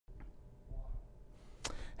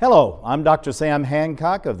Hello, I'm Dr. Sam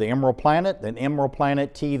Hancock of the Emerald Planet and Emerald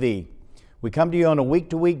Planet TV. We come to you on a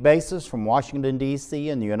week-to-week basis from Washington, D.C.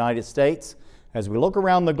 in the United States as we look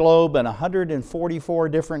around the globe in 144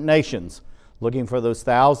 different nations, looking for those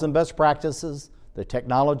 1,000 best practices, the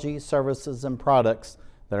technology, services, and products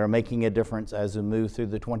that are making a difference as we move through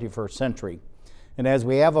the 21st century. And as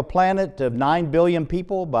we have a planet of 9 billion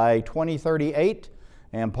people by 2038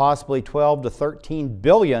 and possibly 12 to 13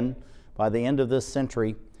 billion by the end of this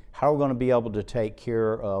century, how are we going to be able to take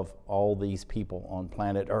care of all these people on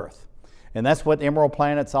planet Earth? And that's what Emerald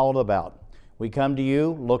Planet's all about. We come to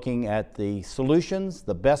you looking at the solutions,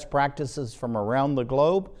 the best practices from around the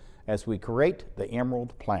globe as we create the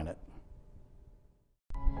Emerald Planet.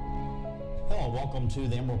 Hello, welcome to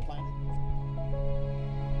the Emerald Planet.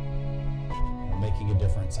 We're making a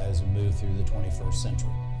difference as we move through the 21st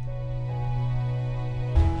century.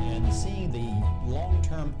 And seeing the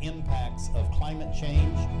long-term impacts of climate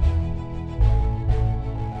change.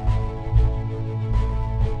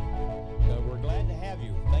 We're glad to have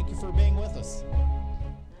you. Thank you for being with us.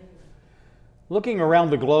 Looking around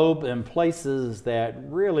the globe in places that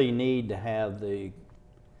really need to have the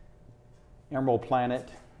Emerald Planet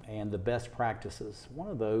and the best practices. One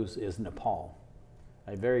of those is Nepal,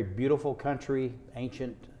 a very beautiful country,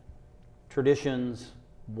 ancient traditions,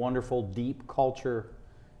 wonderful deep culture,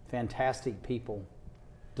 fantastic people,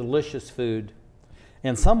 delicious food,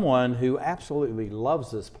 and someone who absolutely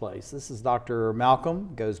loves this place. This is Dr.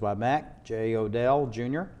 Malcolm, goes by Mac, J. Odell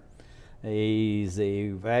Jr. He's the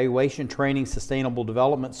Evaluation Training Sustainable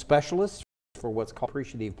Development Specialist for what's called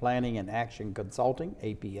Appreciative Planning and Action Consulting,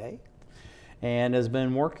 APA, and has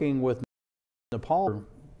been working with Nepal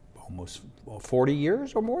for almost 40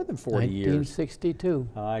 years or more than 40 years. 1962.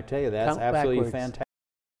 I tell you, that's Count absolutely backwards.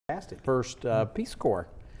 fantastic. First Peace Corps.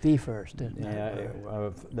 The first.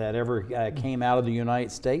 That ever came out of the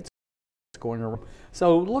United States.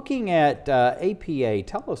 So looking at APA,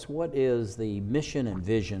 tell us what is the mission and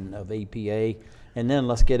vision of APA, and then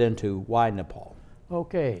let's get into why Nepal.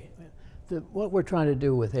 Okay, what we're trying to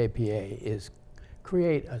do with APA is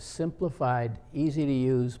create a simplified,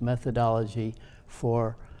 easy-to-use methodology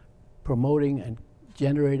for promoting and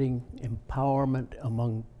generating empowerment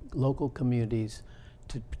among local communities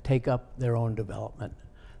to take up their own development.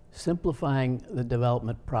 Simplifying the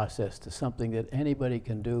development process to something that anybody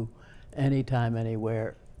can do anytime,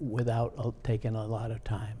 anywhere, without taking a lot of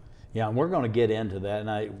time. Yeah, and we're going to get into that,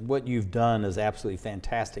 and what you've done is absolutely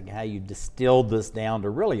fantastic, how you distilled this down to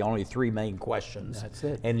really only 3 main questions. That's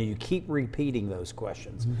it. And you keep repeating those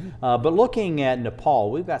questions. But looking at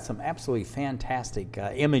Nepal, we've got some absolutely fantastic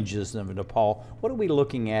images of Nepal. What are we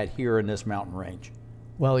looking at here in this mountain range?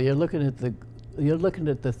 Well, you're looking at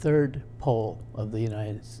the third pole of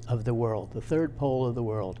the world, the third pole of the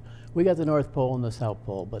world. We got the North Pole and the South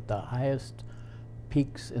Pole, but the highest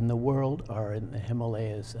peaks in the world are in the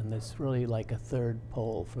Himalayas, and it's really like a third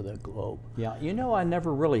pole for the globe. Yeah, you know, I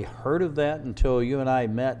never really heard of that until you and I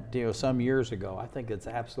met, some years ago. I think it's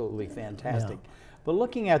absolutely fantastic. Yeah. But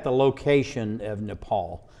looking at the location of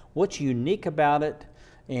Nepal, what's unique about it,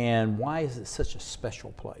 and why is it such a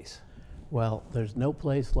special place? Well, there's no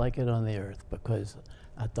place like it on the earth, because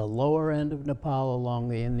at the lower end of Nepal along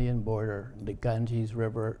the Indian border, the Ganges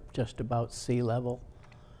River, just about sea level,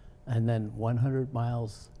 and then 100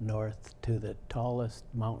 miles north to the tallest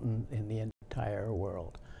mountain in the entire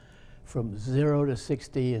world. From 0 to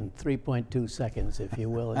 60 in 3.2 seconds, if you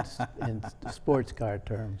will, in sports car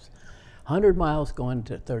terms. 100 miles going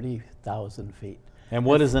to 30,000 feet. And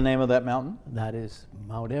what is the name of that mountain? That is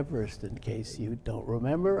Mount Everest, in case you don't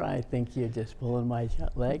remember. I think you're just pulling my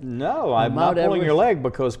leg. No, I'm not pulling your leg,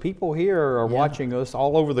 because people here are watching us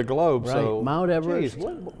all over the globe. Right, so, Mount Everest. Geez,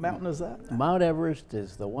 what mountain is that? Mount Everest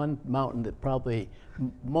is the one mountain that probably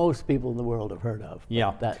most people in the world have heard of.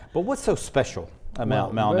 Yeah, but what's so special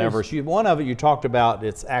about Mount Everest? One of it you talked about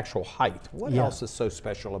its actual height. What else is so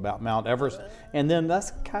special about Mount Everest? And then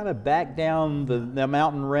let's kind of back down the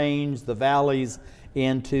mountain range, the valleys,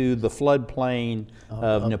 into the floodplain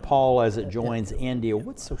of Nepal as it joins India.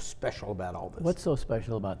 What's so special about all this? What's so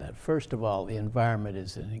special about that? First of all, the environment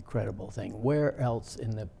is an incredible thing. Where else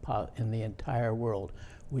in the entire world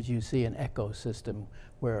would you see an ecosystem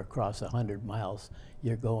where across 100 miles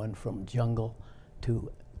you're going from jungle to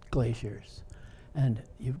glaciers? And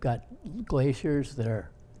you've got glaciers that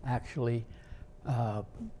are actually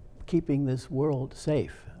keeping this world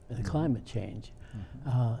safe, the climate change.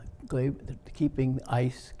 Keeping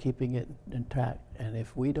ice, keeping it intact, and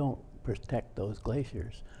if we don't protect those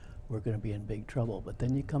glaciers, we're going to be in big trouble. But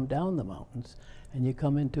then you come down the mountains and you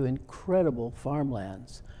come into incredible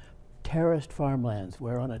farmlands, terraced farmlands,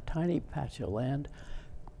 where on a tiny patch of land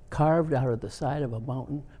carved out of the side of a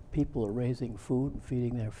mountain. People are raising food and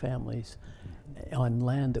feeding their families on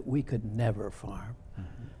land that we could never farm.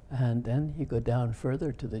 And then you go down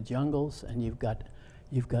further to the jungles, and you've got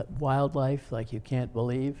wildlife like you can't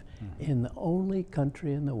believe, in the only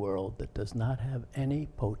country in the world that does not have any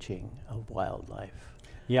poaching of wildlife.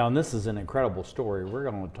 Yeah, and this is an incredible story. We're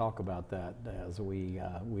going to talk about that as we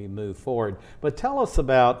move forward. But tell us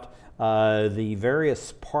about the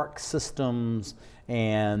various park systems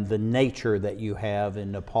and the nature that you have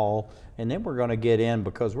in Nepal. And then we're going to get in,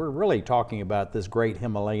 because we're really talking about this great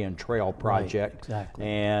Himalayan Trail project. Right, exactly.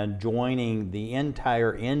 And joining the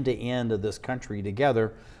entire end-to-end of this country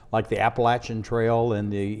together, like the Appalachian Trail in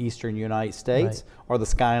the eastern United States, right, or the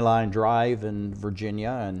Skyline Drive in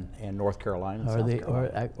Virginia and North Carolina, and South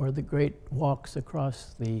Carolina. Or the great walks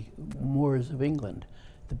across the moors of England.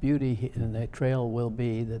 The beauty in that trail will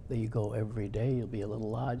be that you go every day. You'll be a little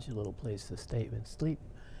lodge, a little place to stay and sleep,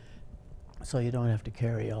 so you don't have to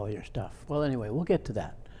carry all your stuff. Well, anyway, we'll get to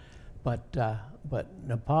that. But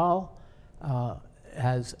Nepal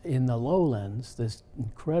has, in the lowlands, this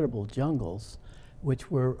incredible jungles, which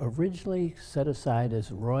were originally set aside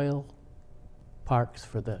as royal parks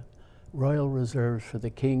for the royal reserves for the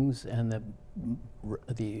kings and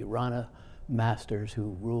the Rana masters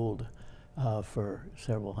who ruled for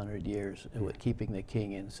several hundred years, keeping the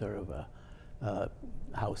king in sort of a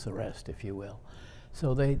house arrest, if you will.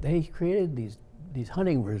 So they created these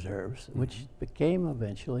hunting reserves, which became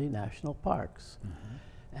eventually national parks.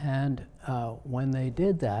 And when they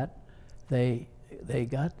did that, they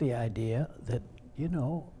got the idea that, you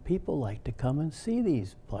know, people like to come and see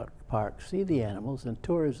these parks, see the animals, and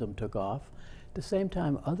tourism took off. At the same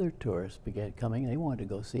time, other tourists began coming. They wanted to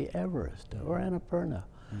go see Everest or Annapurna.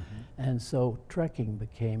 And so trekking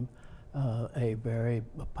became a very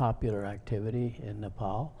popular activity in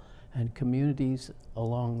Nepal, and communities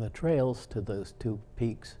along the trails to those two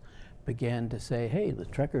peaks began to say, hey, the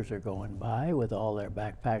trekkers are going by with all their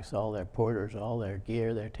backpacks, all their porters, all their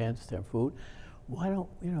gear, their tents, their food. Why don't,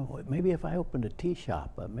 you know, maybe if I opened a tea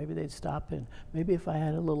shop, maybe they'd stop in. Maybe if I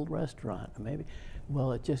had a little restaurant, maybe,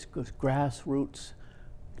 well, it just goes grassroots.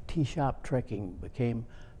 Tea shop trekking became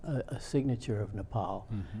a signature of Nepal.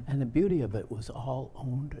 And the beauty of it was all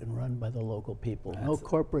owned and run by the local people. No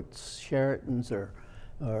corporate Sheratons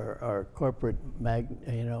or corporate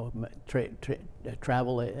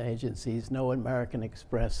travel agencies, no American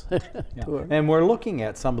Express tour. And we're looking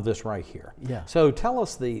at some of this right here. Yeah. So tell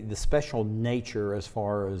us the special nature as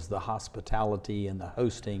far as the hospitality and the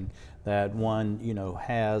hosting that one, you know,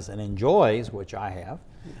 has and enjoys, which I have,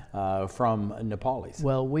 from Nepalis.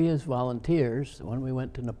 Well, we as volunteers, when we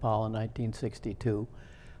went to Nepal in 1962,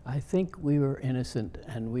 I think we were innocent,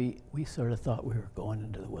 and we sort of thought we were going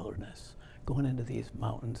into the wilderness, going into these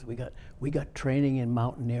mountains. We got training in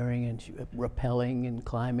mountaineering and rappelling and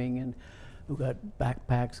climbing, and we got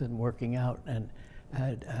backpacks and working out and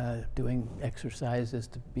doing exercises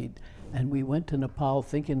to beat. And we went to Nepal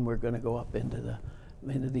thinking we're going to go up into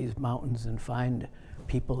these mountains and find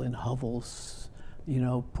people in hovels, you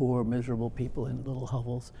know, poor, miserable people in little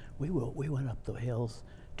hovels. We went up the hills,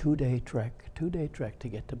 two-day trek to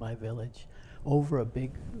get to my village, over a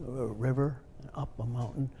big river, up a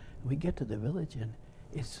mountain. We get to the village, and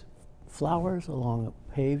it's flowers along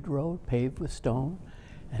a paved road, paved with stone,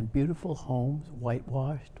 and beautiful homes,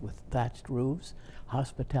 whitewashed with thatched roofs,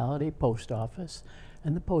 hospitality, post office.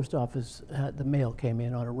 And the post office, the mail came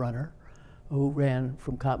in on a runner who ran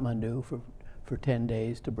from Kathmandu for 10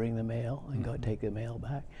 days to bring the mail and go take the mail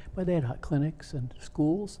back. But they had clinics and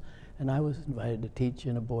schools, and I was invited to teach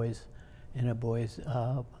in a boys'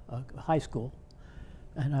 high school,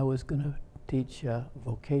 and I was going to teach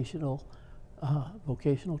vocational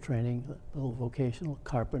training, little vocational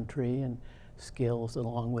carpentry and skills,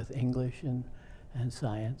 along with English and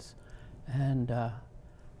science. And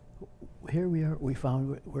here we are. We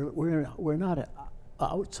found we're not an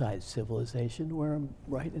outside civilization. We're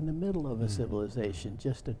right in the middle of a civilization,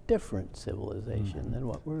 just a different civilization than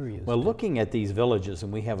what we're used to. Well, looking at these villages,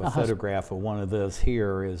 and we have a photograph of one of those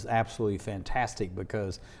here, is absolutely fantastic,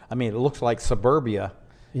 because I mean, it looks like suburbia.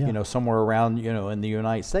 Yeah. You know, somewhere around, you know, in the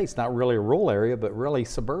United States, not really a rural area, but really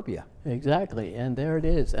suburbia. Exactly, and there it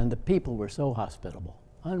is. And the people were so hospitable,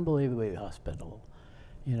 unbelievably hospitable,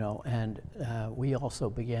 you know, and we also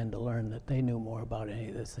began to learn that they knew more about any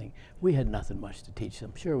of this thing. We had nothing much to teach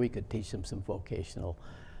them. Sure, we could teach them some vocational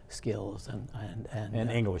skills and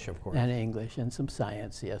English, of course. And English and some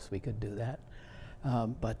science, yes, we could do that.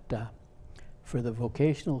 But for the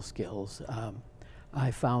vocational skills,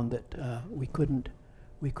 I found that we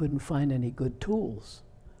couldn't find any good tools.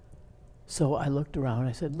 So I looked around,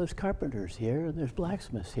 I said, there's carpenters here, and there's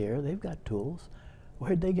blacksmiths here, they've got tools.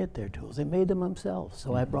 Where'd they get their tools? They made them themselves.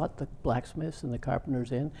 So I brought the blacksmiths and the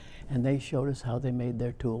carpenters in, and they showed us how they made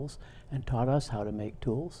their tools and taught us how to make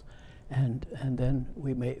tools. And then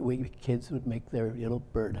kids would make their little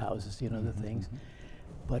bird houses, you know, the things.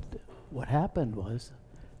 But what happened was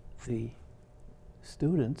the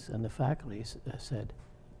students and the faculty said,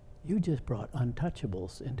 you just brought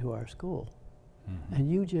untouchables into our school.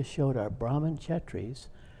 And you just showed our Brahmin Chetris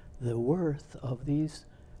the worth of these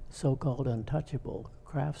so-called untouchable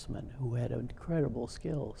craftsmen who had incredible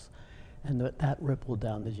skills. And that rippled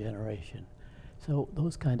down the generation. So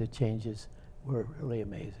those kind of changes were really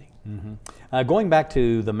amazing. Going back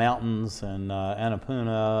to the mountains and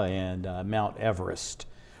Annapurna and Mount Everest,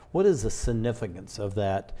 what is the significance of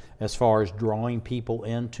that as far as drawing people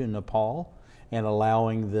into Nepal and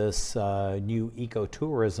allowing this new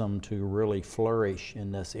ecotourism to really flourish in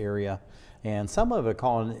this area? And some of it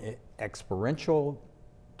calling it experiential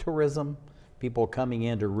tourism, people coming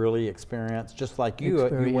in to really experience, just like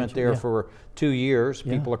you went there for 2 years,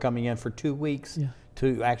 people are coming in for 2 weeks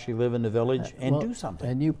to actually live in the village and do something.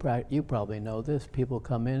 And you probably know this, people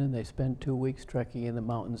come in and they spend 2 weeks trekking in the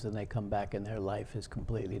mountains and they come back and their life is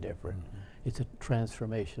completely different. It's a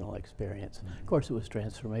transformational experience. Of course it was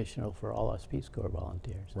transformational for all us Peace Corps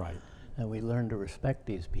volunteers. Right. And we learned to respect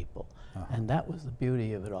these people. And that was the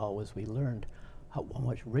beauty of it all, was we learned how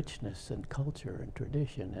much richness and culture and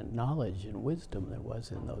tradition and knowledge and wisdom there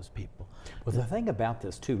was in those people. Well, the thing about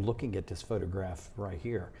this too, looking at this photograph right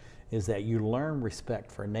here, is that you learn respect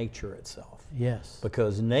for nature itself. Yes.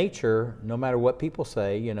 Because nature, no matter what people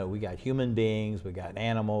say, you know, we got human beings, we got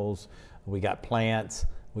animals, we got plants,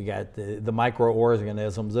 we got the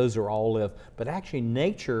microorganisms, those are all live, but actually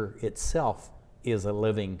nature itself is a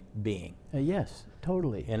living being. Yes,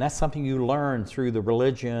 totally. And that's something you learn through the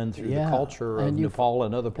religion, through the culture of Nepal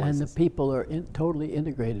and other places. And the people are totally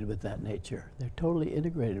integrated with that nature. They're totally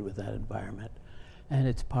integrated with that environment. And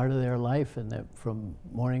it's part of their life, and from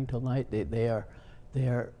morning till night, they are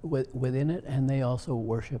within it, and they also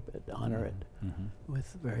worship it, honor it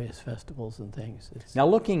with various festivals and things. Now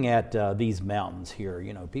looking at these mountains here,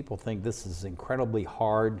 you know, people think this is incredibly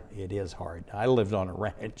hard. It is hard. I lived on a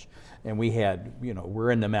ranch, and we had, you know,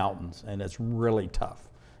 we're in the mountains, and it's really tough.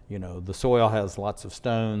 You know, the soil has lots of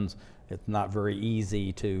stones. It's not very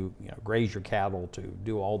easy to, you know, graze your cattle, to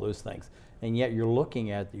do all those things. And yet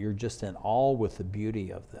you're just in awe with the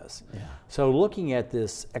beauty of this. Yeah. So looking at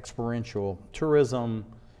this experiential tourism,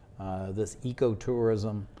 this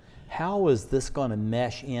ecotourism, how is this going to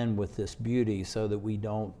mesh in with this beauty so that we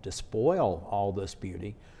don't despoil all this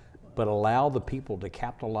beauty, but allow the people to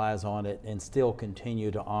capitalize on it and still continue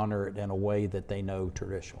to honor it in a way that they know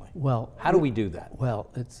traditionally? Well, how do we do that? Well,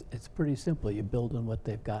 it's pretty simple. You build on what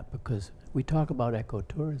they've got, because we talk about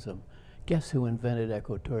ecotourism. Guess who invented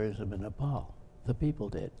ecotourism in Nepal? The people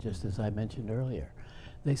did, just as I mentioned earlier.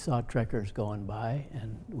 They saw trekkers going by,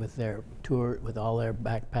 and with their tour, with all their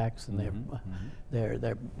backpacks and their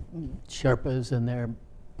Sherpas and their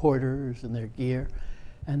porters and their gear,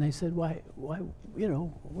 and they said, why, you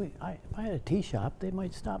know, if I had a tea shop, they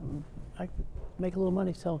might stop and I could make a little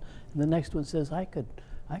money selling. And the next one says, I could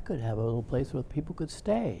have a little place where people could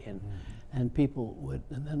stay, and people would,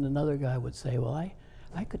 and then another guy would say, well,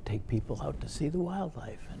 I could take people out to see the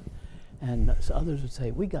wildlife, and so others would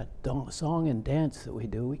say, we got song and dance that we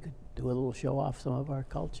do. We could do a little show off some of our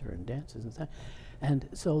culture and dances and stuff. And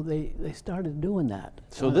so they started doing that.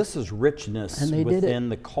 So this is richness within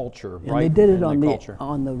the culture, and right? And they did it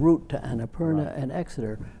on the route to Annapurna and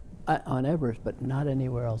Exeter, on Everest, but not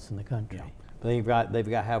anywhere else in the country. Yeah. They've got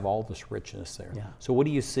to have all this richness there. Yeah. So what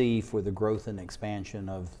do you see for the growth and expansion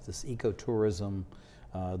of this ecotourism,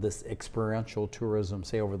 this experiential tourism,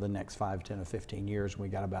 say over the next 5, 10, or 15 years? We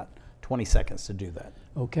got about 20 seconds to do that.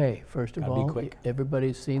 Okay, first of all,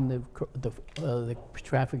 everybody's seen the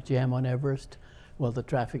traffic jam on Everest. Well, the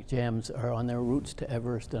traffic jams are on their routes to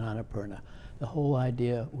Everest and Annapurna. The whole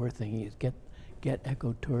idea we're thinking is get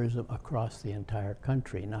ecotourism across the entire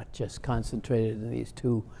country, not just concentrated in these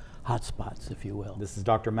 2 hotspots, if you will. This is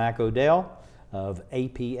Dr. Mac Odell of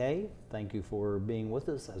APA. Thank you for being with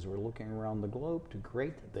us as we're looking around the globe to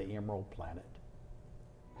create the Emerald Planet.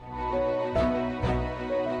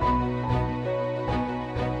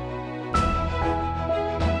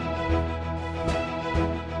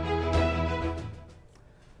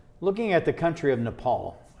 Looking at the country of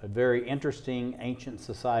Nepal, a very interesting ancient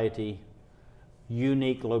society,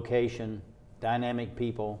 unique location, dynamic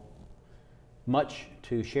people, much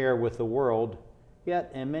to share with the world,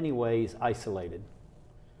 yet in many ways isolated.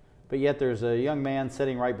 But yet there's a young man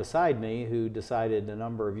sitting right beside me who decided a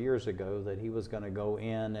number of years ago that he was going to go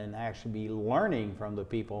in and actually be learning from the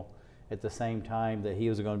people at the same time that he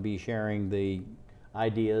was going to be sharing the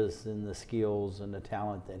ideas and the skills and the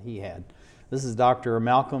talent that he had. This is Dr.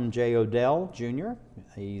 Malcolm J. Odell, Jr.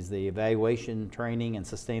 He's the Evaluation, Training, and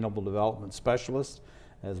Sustainable Development Specialist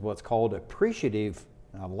as what's called Appreciative,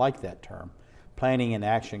 I like that term, Planning and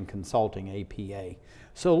Action Consulting, APA.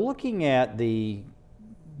 So looking at the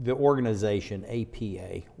organization,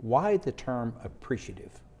 APA, why the term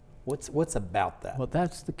appreciative? What's about that? Well,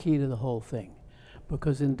 that's the key to the whole thing.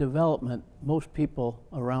 Because in development, most people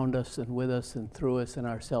around us and with us and through us, and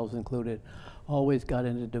ourselves included, always got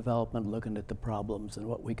into development looking at the problems and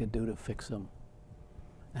what we could do to fix them.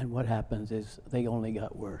 And what happens is they only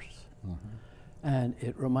got worse. And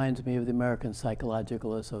it reminds me of the American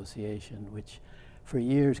Psychological Association, which for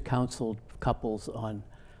years counseled couples on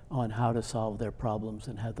how to solve their problems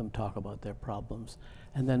and had them talk about their problems.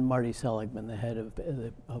 And then Marty Seligman, the head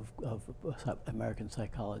of American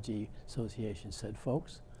Psychology Association, said,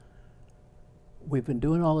 folks, we've been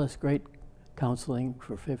doing all this great counseling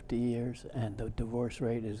for 50 years and the divorce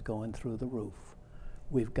rate is going through the roof.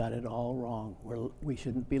 We've got it all wrong. We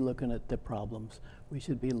shouldn't be looking at the problems. We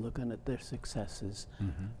should be looking at their successes,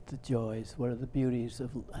 the joys, what are the beauties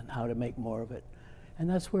of, and how to make more of it. And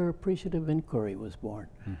that's where appreciative inquiry was born.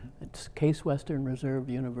 It's Case Western Reserve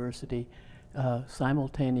University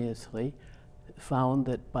simultaneously found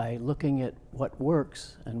that by looking at what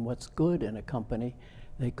works and what's good in a company,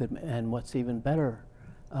 they could, and what's even better,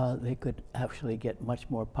 they could actually get much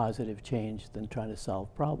more positive change than trying to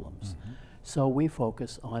solve problems. So we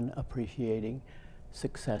focus on appreciating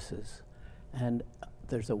successes. And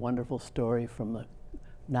there's a wonderful story from the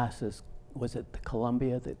NASA's, was it the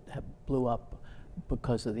Columbia that blew up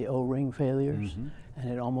because of the O-ring failures,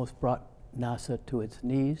 and it almost brought NASA to its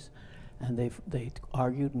knees. And they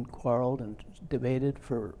argued and quarreled and debated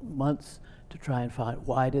for months to try and find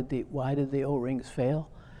why did the O-rings fail.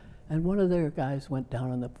 And one of their guys went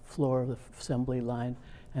down on the floor of the assembly line,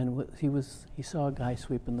 and he saw a guy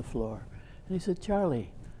sweeping the floor, and he said,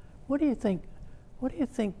 "Charlie, what do you think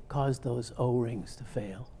caused those O-rings to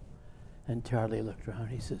fail?" And Charlie looked around.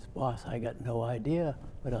 He says, "Boss, I got no idea,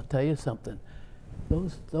 but I'll tell you something.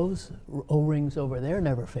 Those O-rings over there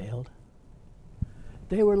never failed."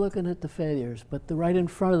 They were looking at the failures, but right in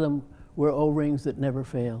front of them were O-rings that never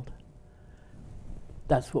failed.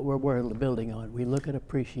 That's what we're building on. We look at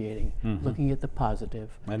appreciating, looking at the positive.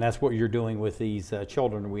 And that's what you're doing with these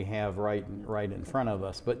children we have right in front of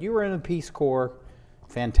us. But you were in the Peace Corps,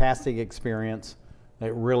 fantastic experience.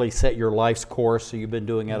 It really set your life's course, so you've been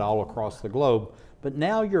doing it all across the globe. But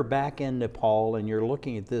now you're back in Nepal and you're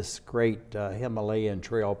looking at this great Himalayan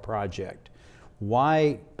trail project.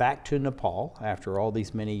 Why back to Nepal after all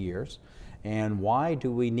these many years? And why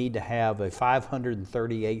do we need to have a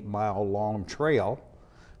 538-mile long trail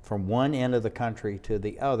from one end of the country to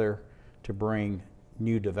the other to bring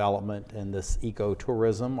new development and this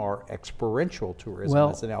ecotourism or experiential tourism,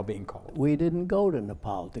 as it's now being called? We didn't go to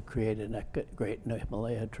Nepal to create a great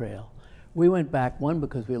Himalaya trail. We went back, one,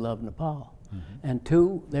 because we love Nepal, and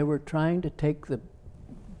two, they were trying to take the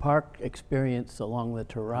park experience along the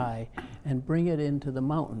Terai and bring it into the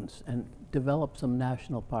mountains and develop some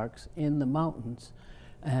national parks in the mountains,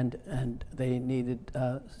 and they needed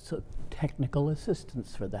technical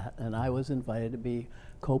assistance for that, and I was invited to be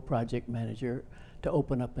co-project manager to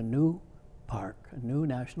open up a new park, a new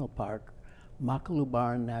national park,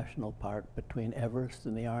 Makalubarn National Park, between Everest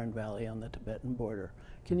and the Aran Valley on the Tibetan border.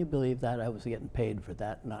 Can you believe that? I was getting paid for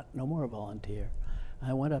that, no more volunteer.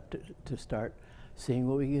 I went up to start seeing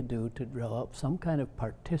what we could do to develop some kind of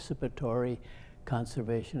participatory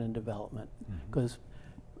conservation and development. Because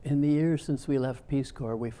in the years since we left Peace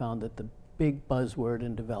Corps, we found that the big buzzword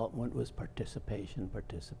in development was participation,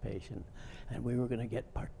 participation. And we were going to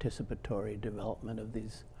get participatory development of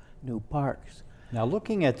these new parks. Now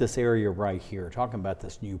looking at this area right here, talking about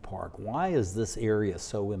this new park, why is this area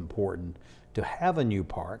so important to have a new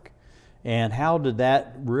park? And how did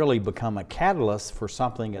that really become a catalyst for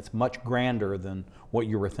something that's much grander than what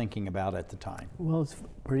you were thinking about at the time? Well, it's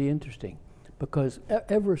pretty interesting because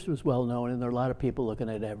Everest was well known and there are a lot of people looking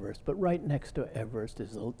at Everest, but right next to Everest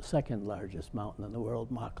is the second largest mountain in the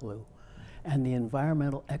world, Makalu. And the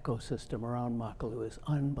environmental ecosystem around Makalu is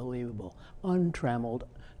unbelievable, untrammeled,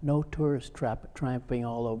 no tourists tramping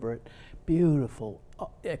all over it, beautiful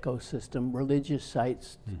ecosystem, religious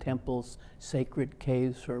sites, temples, sacred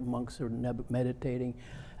caves where monks are meditating,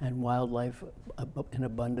 and wildlife in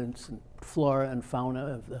abundance, and flora and fauna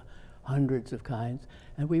of the hundreds of kinds,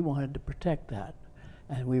 and we wanted to protect that.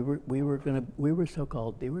 And we were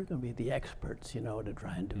so-called, they were going to be the experts, you know, to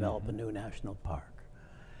try and develop a new national park.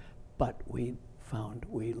 But we found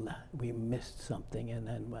we missed something, and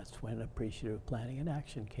then that's when appreciative planning and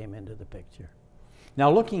action came into the picture.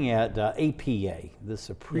 Now, looking at APA, this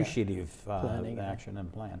appreciative planning, action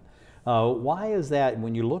and plan, why is that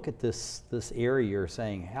when you look at this area, you're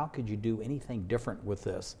saying, how could you do anything different with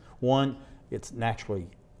this? One, it's naturally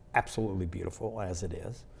absolutely beautiful as it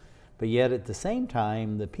is, but yet at the same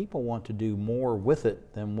time, the people want to do more with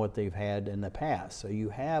it than what they've had in the past. So you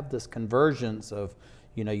have this convergence of,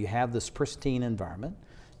 you know, you have this pristine environment,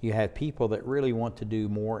 you have people that really want to do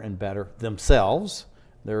more and better themselves.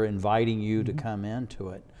 They're inviting you to come into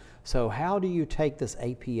it. So how do you take this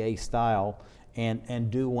APA style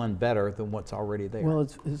and do one better than what's already there? Well,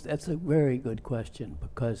 that's a very good question,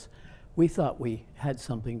 because we thought we had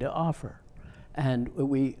something to offer. And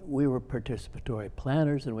we were participatory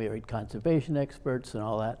planners, and we were conservation experts and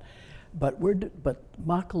all that. But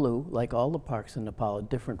Makalu, like all the parks in Nepal, are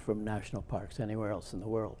different from national parks anywhere else in the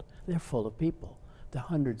world. They're full of people. There are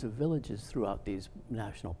hundreds of villages throughout these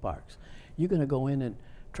national parks. You're going to go in and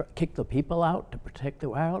kick the people out to protect the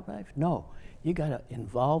wildlife? No. You got to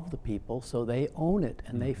involve the people so they own it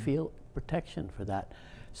and they feel protection for that.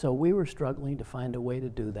 So we were struggling to find a way to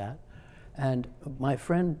do that. And my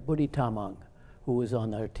friend Budi Tamang, who was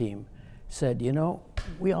on our team, said, you know,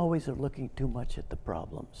 we always are looking too much at the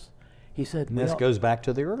problems. He said, and this goes back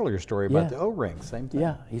to the earlier story about the O-rings, same thing.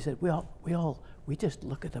 Yeah, he said, we just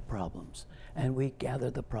look at the problems, and we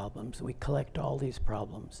gather the problems, we collect all these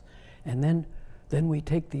problems, and then we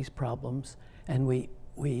take these problems and we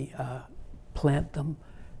plant them,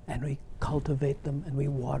 and we cultivate them, and we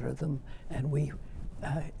water them, and we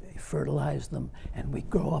fertilize them, and we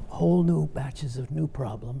grow up whole new batches of new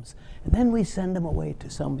problems, and then we send them away to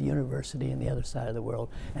some university on the other side of the world,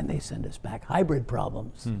 and they send us back hybrid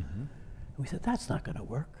problems. We said, that's not going to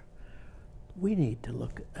work. We need to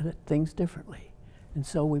look at things differently. And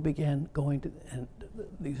so we began going to, and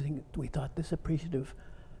we thought this appreciative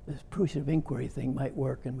inquiry thing might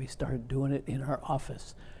work, and we started doing it in our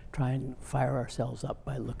office, trying to fire ourselves up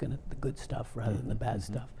by looking at the good stuff rather than the bad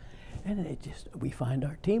stuff. And we find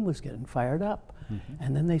our team was getting fired up.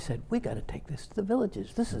 And then they said, we got to take this to the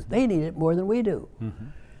villages. They need it more than we do.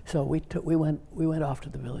 So we went off to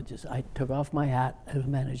the villages. I took off my hat as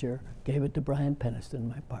manager, gave it to Brian Peniston,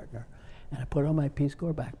 my partner, and I put on my Peace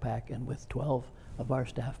Corps backpack, and with 12 of our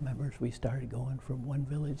staff members, we started going from one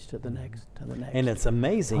village to the next, to the next. And it's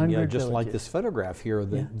amazing, you know, just villages. like this photograph here,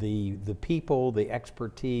 the people, the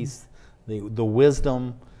expertise, the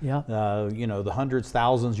wisdom, you know, the hundreds,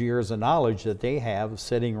 thousands of years of knowledge that they have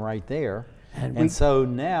sitting right there. And so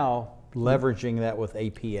now, leveraging that with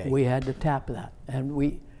APA. We had to tap that, and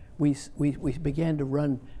we began to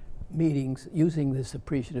run meetings using this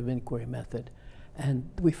appreciative inquiry method, and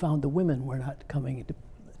we found the women were not coming,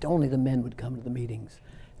 only the men would come to the meetings.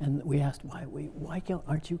 And we asked, why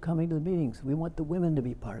aren't you coming to the meetings? We want the women to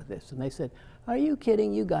be part of this. And they said, are you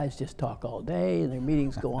kidding? You guys just talk all day, and their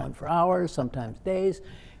meetings go on for hours, sometimes days.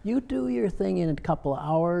 You do your thing in a couple of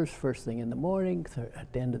hours, first thing in the morning,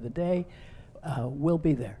 at the end of the day. We'll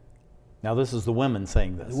be there. Now this is the women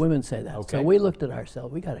saying this. The women say that. Okay. So we looked at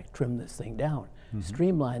ourselves, we got to trim this thing down,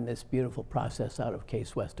 streamline this beautiful process out of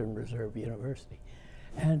Case Western Reserve University.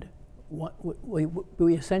 And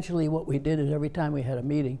we essentially, what we did is every time we had a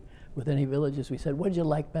meeting with any villages, we said, what did you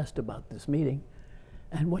like best about this meeting?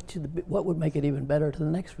 And what would make it even better to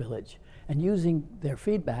the next village? And using their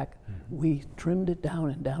feedback, we trimmed it down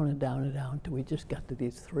and down and down and down until we just got to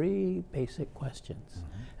these 3 basic questions.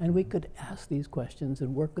 And we could ask these questions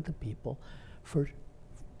and work with the people for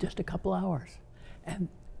just a couple hours. And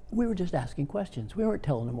we were just asking questions. We weren't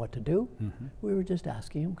telling them what to do. We were just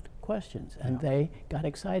asking them questions, and they got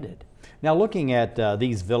excited. Now looking at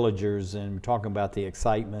these villagers and talking about the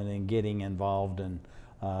excitement and getting involved and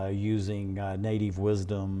using native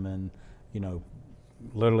wisdom and, you know,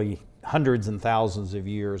 literally hundreds and thousands of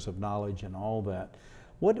years of knowledge and all that.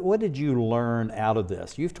 What did you learn out of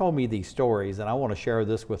this? You've told me these stories, and I want to share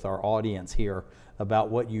this with our audience here about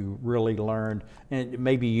what you really learned, and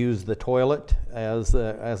maybe use the toilet as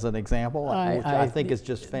an example, which I think is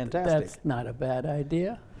just fantastic. That's not a bad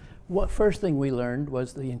idea. First thing we learned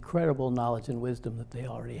was the incredible knowledge and wisdom that they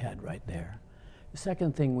already had right there. The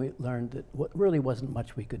second thing we learned, that really wasn't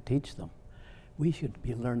much we could teach them. We should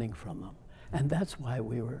be learning from them. And that's why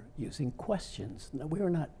we were using questions. No, we were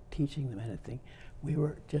not teaching them anything. We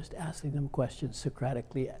were just asking them questions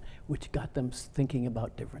Socratically, which got them thinking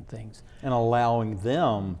about different things. And allowing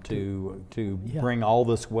them to bring all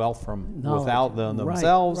this wealth from Knowledge. without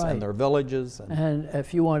themselves Right. and their villages. And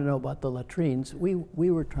if you want to know about the latrines, we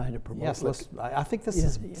were trying to promote. Yes, I think this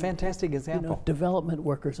is a fantastic example. You know, development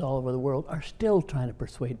workers all over the world are still trying to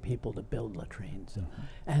persuade people to build latrines,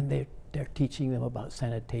 and they're teaching them about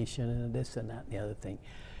sanitation and this and that and the other thing.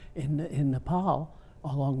 In Nepal,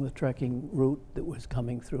 along the trekking route that was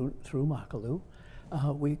coming through Makalu,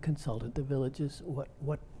 we consulted the villages.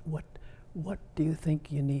 What do you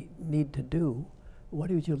think you need to do? What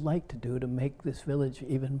would you like to do to make this village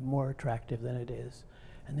even more attractive than it is?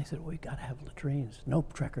 And they said, well, we got to have latrines. No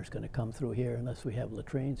trekker's going to come through here unless we have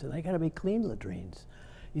latrines, and they got to be clean latrines.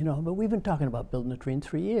 You know, but we've been talking about building latrines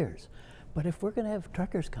for years. But if we're going to have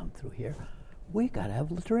trekkers come through here, we got to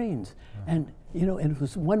have latrines. And you know, and it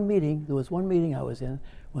was one meeting. There was one meeting I was in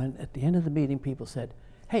when, at the end of the meeting, people said,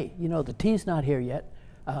 "Hey, you know, the tea's not here yet.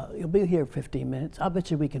 You'll be here 15 minutes. I'll bet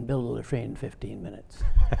you we can build a latrine in 15 minutes."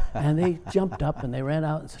 And they jumped up and they ran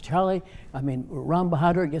out and said, "Charlie, Ram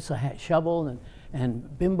Bahadur gets a shovel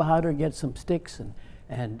and Bim Bahadur gets some sticks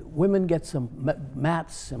and women get some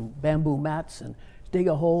mats, some bamboo mats, and dig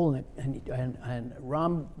a hole, and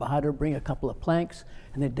Ram Bahadur bring a couple of planks,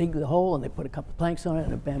 and they dig the hole and they put a couple of planks on it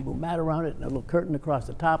and a bamboo mat around it and a little curtain across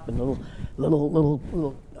the top and a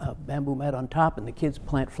little bamboo mat on top, and the kids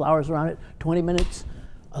plant flowers around it. 20 minutes,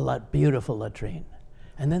 beautiful latrine."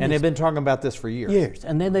 And then they've been talking about this for years. Years.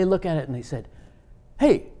 And then they look at it and they said,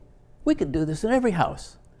 "Hey, we could do this in every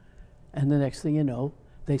house." And the next thing you know,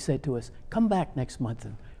 they said to us, "Come back next month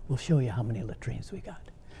and we'll show you how many latrines we got."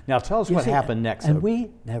 Now tell us what happened next. And we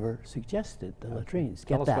never suggested the latrines.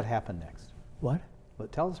 Tell us what happened next. What?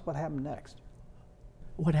 But tell us what happened next.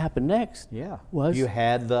 What happened next? Yeah. Was you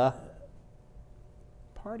had the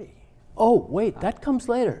party. Oh, wait, that comes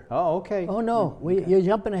later. Oh, okay. Oh, no, you're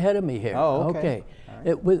jumping ahead of me here. Oh, okay.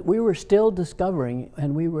 Right. We were still discovering,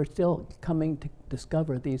 and we were still coming to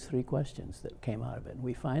discover these three questions that came out of it. And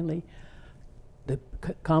we finally, the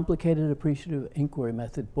complicated appreciative inquiry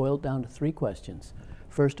method boiled down to three questions.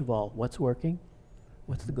 First of all, what's working?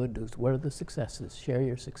 What's the good news? What are the successes? Share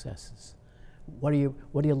your successes. What do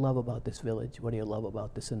you love about this village? What do you love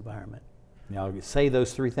about this environment? Now say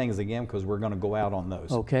those three things again, because we're going to go out on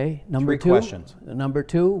those. Okay. Three questions. Number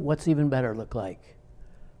two, what's even better look like?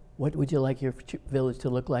 What would you like your village to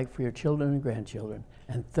look like for your children and grandchildren?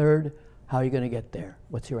 And third, how are you going to get there?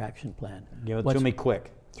 What's your action plan? Give it to me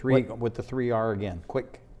quick. With the 3R again.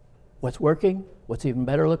 Quick. What's working? What's even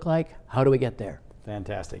better look like? How do we get there?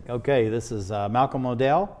 Fantastic. Okay, this is Malcolm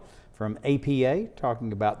Odell from APA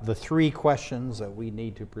talking about the three questions that we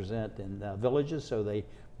need to present in villages so they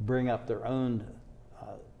bring up their own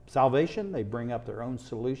salvation, they bring up their own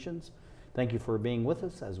solutions. Thank you for being with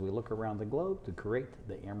us as we look around the globe to create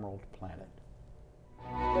the Emerald Planet.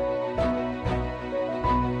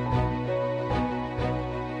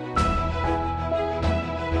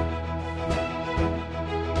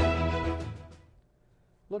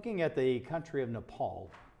 Looking at the country of Nepal,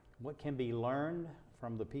 what can be learned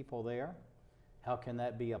from the people there? How can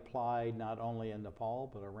that be applied not only in Nepal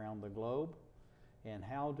but around the globe? And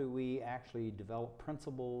how do we actually develop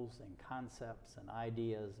principles and concepts and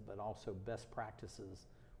ideas, but also best practices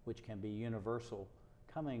which can be universal,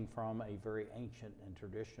 coming from a very ancient and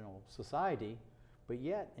traditional society, but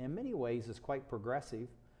yet in many ways is quite progressive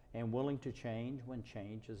and willing to change when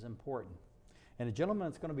change is important. And a gentleman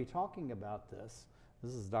that's going to be talking about this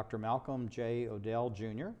is Dr. Malcolm J. Odell,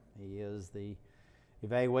 Jr. He is the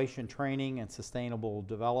Evaluation Training and Sustainable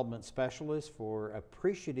Development Specialist for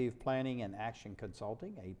Appreciative Planning and Action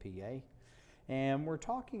Consulting, APA. And we're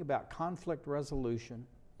talking about conflict resolution,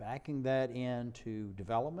 backing that into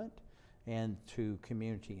development and to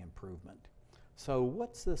community improvement. So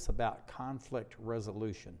what's this about conflict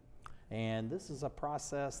resolution? And this is a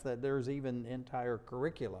process that there's even entire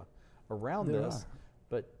curricula around this,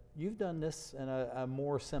 but you've done this in a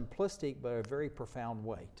more simplistic but a very profound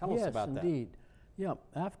way. Tell us about that. Yes, indeed. Yeah,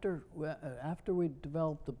 after we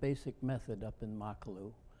developed the basic method up in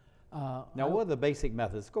Makalu. Now, what are the basic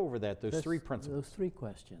methods? Go over that, those three principles. Those three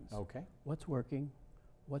questions. Okay. What's working?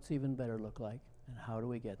 What's even better look like? And how do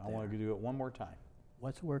we get there? I want to do it one more time.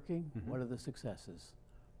 What's working? What are the successes?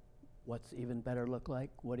 What's even better look like?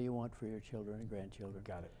 What do you want for your children and grandchildren?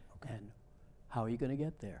 Got it. Okay. And how are you going to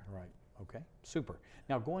get there? Right. Okay. Super.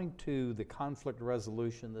 Now, going to the conflict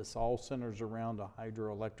resolution, this all centers around a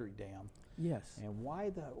hydroelectric dam. Yes. And why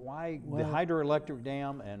the hydroelectric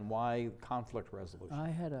dam and why conflict resolution? I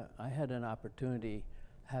had an opportunity,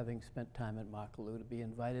 having spent time at Makalu, to be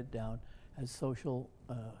invited down as social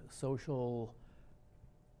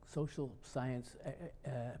social science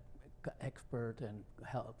expert and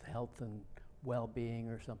health and well-being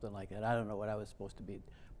or something like that. I don't know what I was supposed to be,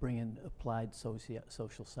 bringing applied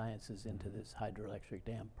social sciences into this hydroelectric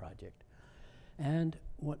dam project. And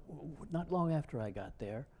not long after I got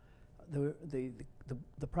there,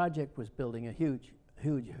 the project was building a huge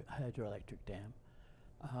hydroelectric dam,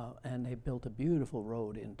 and they built a beautiful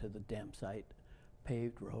road into the dam site,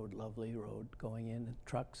 paved road, lovely road going in, and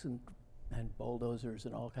trucks and bulldozers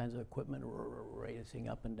and all kinds of equipment racing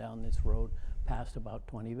up and down this road past about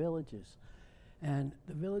 20 villages. And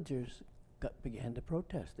the villagers began to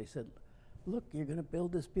protest. They said, look, you're going to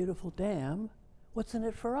build this beautiful dam. What's in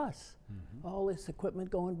it for us? Mm-hmm. All this equipment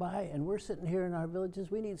going by, and we're sitting here in our villages.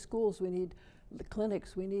 We need schools, we need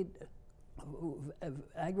clinics, we need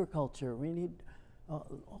agriculture, we need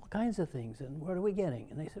all kinds of things. And what are we getting?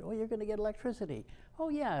 And they said, oh, you're going to get electricity. Oh,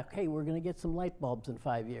 yeah, okay, we're going to get some light bulbs in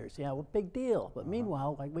 5 years. Yeah, well, big deal. But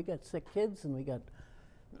meanwhile, like, we got sick kids, and we got,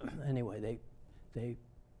 anyway, they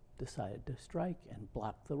decided to strike and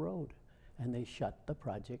block the road, and they shut the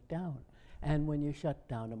project down. And when you shut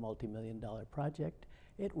down a multi-million-dollar project,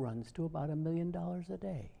 it runs to about $1 million a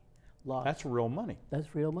day. Lost. That's real money.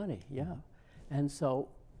 That's real money, yeah. And so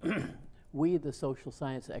we, the social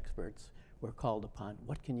science experts, were called upon.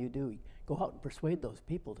 What can you do? Go out and persuade those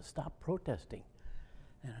people to stop protesting.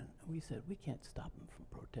 And we said, we can't stop them from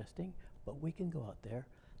protesting, but we can go out there.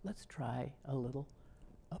 Let's try a little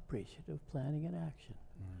appreciative planning and action.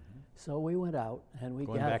 Mm-hmm. So we went out and we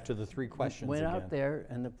Going back to the 3 questions went again. out there,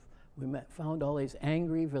 and we found all these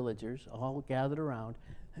angry villagers all gathered around,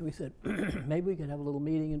 and we said, maybe we could have a little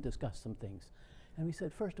meeting and discuss some things. And we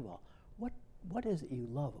said, first of all, what is it you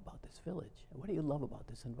love about this village? What do you love about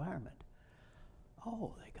this environment?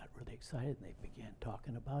 Oh, they got really excited, and they began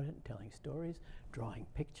talking about it and telling stories, drawing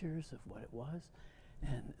pictures of what it was.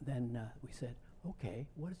 And then we said, okay,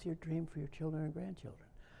 what is your dream for your children and grandchildren?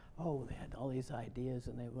 Oh, they had all these ideas,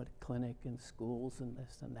 and they went to clinic and schools and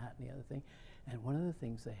this and that and the other thing. And one of the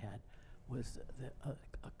things they had was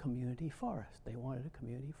a community forest. They wanted a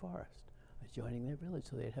community forest adjoining their village,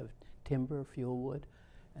 so they'd have timber, fuel wood,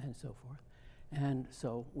 and so forth. And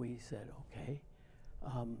so we said, okay,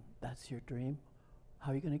 that's your dream.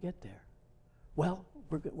 How are you going to get there? Well,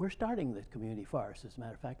 we're starting the community forest, as a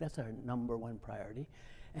matter of fact. That's our #1 priority.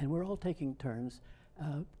 And we're all taking turns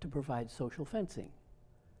to provide social fencing.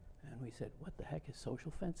 And we said, what the heck is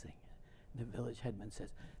social fencing? And the village headman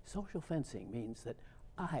says, social fencing means that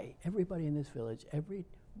everybody in this village,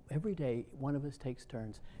 every day, one of us takes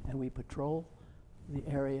turns, and we patrol the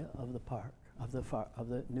area of the park, of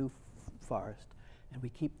the new forest, and we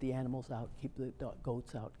keep the animals out, keep the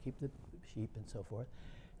goats out, keep the sheep and so forth,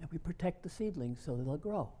 and we protect the seedlings so that they'll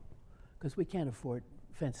grow, because we can't afford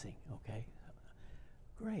fencing, okay?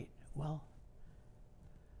 Great. Well,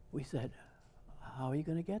 we said, how are you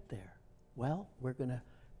going to get there? Well, we're going to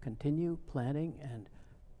continue planning and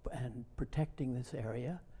protecting this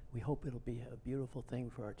area. We hope it'll be a beautiful thing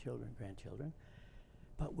for our children and grandchildren,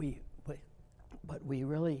 but we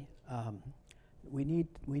really we need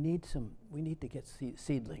to get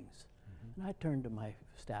seedlings. Mm-hmm. And I turned to my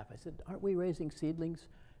staff. I said, aren't we raising seedlings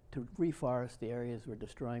to reforest the areas we're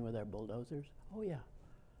destroying with our bulldozers? Oh yeah,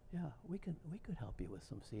 we could help you with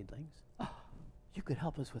some seedlings. Oh, you could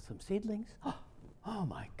help us with some seedlings? Oh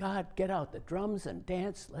my God, get out the drums and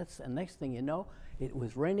dance. And next thing you know, it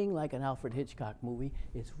was raining like an Alfred Hitchcock movie.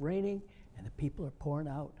 It's raining, and the people are pouring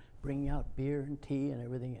out, bringing out beer and tea and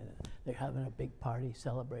everything, and they're having a big party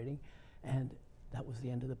celebrating. And that was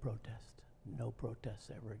the end of the protest. No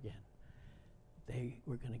protests ever again. They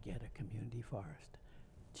were going to get a community forest.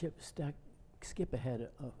 Skip ahead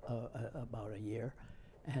about a year,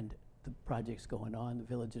 and the project's going on. The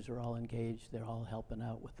villagers are all engaged. They're all helping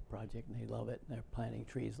out with the project, and they love it. And they're planting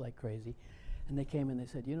trees like crazy. And they came and they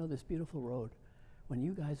said, you know, this beautiful road, when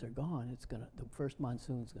you guys are gone, the first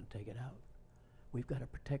monsoon's going to take it out. We've got to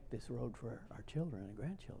protect this road for our children and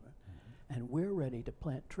grandchildren. Mm-hmm. And we're ready to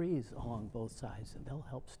plant trees along both sides, and they'll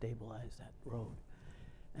help stabilize that road.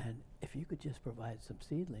 And if you could just provide some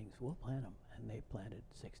seedlings, we'll plant them. And they planted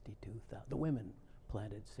 62,000. The women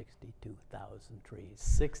planted 62,000 trees.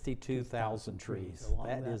 62,000 trees.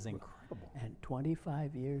 That is incredible. And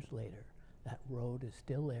 25 years later, that road is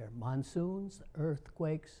still there. Monsoons,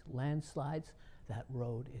 earthquakes, landslides, that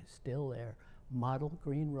road is still there. Model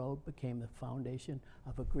Green Road became the foundation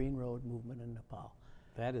of a green road movement in Nepal.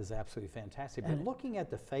 That is absolutely fantastic. But looking at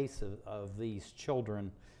the face of these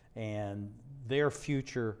children and their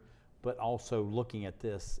future, but also looking at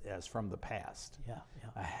this as from the past. Yeah.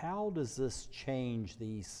 How does this change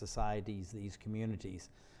these societies, these communities,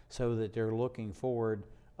 so that they're looking forward,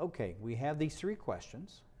 okay, we have these 3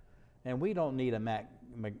 questions. And we don't need a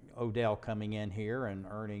Odell coming in here and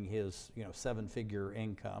earning his, 7-figure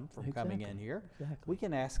income from coming in here. Exactly. We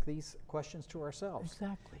can ask these questions to ourselves.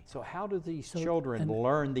 Exactly. So how do these children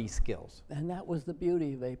learn these skills? And that was the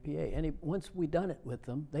beauty of APA. And once we done it with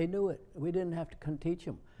them, they knew it. We didn't have to teach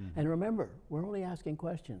them. And remember, we're only asking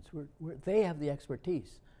questions. They have the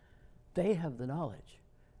expertise. They have the knowledge.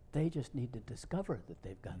 They just need to discover that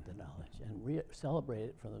they've got the knowledge and celebrate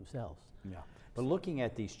it for themselves. Yeah. But looking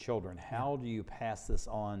at these children, how do you pass this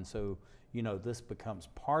on so, this becomes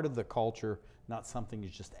part of the culture, not something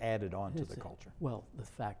that's just added on to the culture? Well, the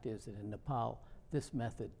fact is that in Nepal, this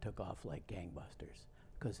method took off like gangbusters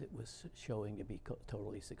because it was showing to be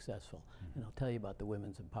totally successful. And I'll tell you about the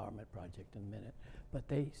Women's Empowerment Project in a minute. But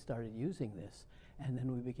they started using this, and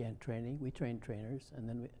then we began training. We trained trainers, and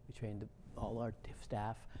then we trained all our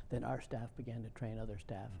staff. Then our staff began to train other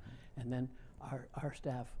staff. And then our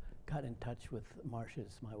staff got in touch with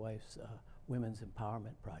Marcia's, my wife's, Women's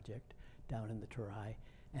Empowerment Project down in the Terai,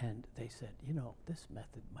 and they said, this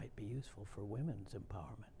method might be useful for women's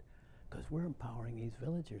empowerment, because we're empowering these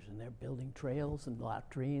villagers, and they're building trails and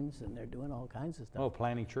latrines, and they're doing all kinds of stuff. Oh,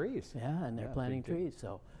 planting trees. Yeah, and they're planting trees.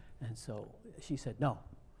 So she said, no,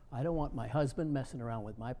 I don't want my husband messing around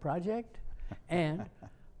with my project, and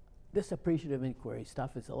this appreciative inquiry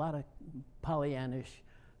stuff is a lot of Pollyannish,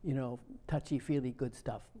 touchy-feely good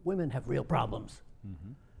stuff. Women have real problems.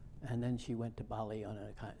 And then she went to Bali on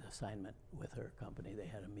an assignment with her company. They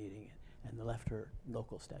had a meeting, and they left her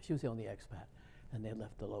local staff. She was the only expat, and they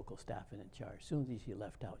left the local staff in charge. As soon as she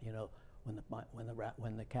left out,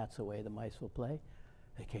 when the cat's away, the mice will play.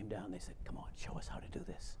 They came down. They said, "Come on, show us how to do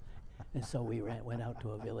this." And so we went out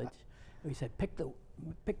to a village. We said, pick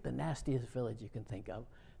the nastiest village you can think of,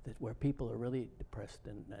 where people are really depressed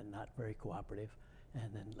and not very cooperative,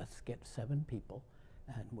 and then let's get 7 people,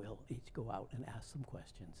 and we'll each go out and ask some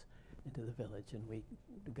questions into the village. And we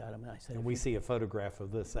got them, and I said, and we see a photograph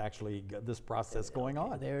of this this process going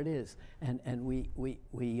on. There it is. And we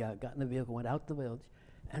got in the vehicle, went out the village,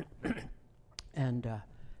 and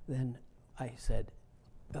then I said,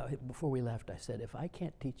 before we left, I said, if I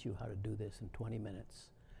can't teach you how to do this in 20 minutes,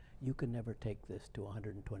 you can never take this to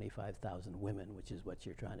 125,000 women, which is what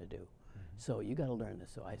you're trying to do. So you got to learn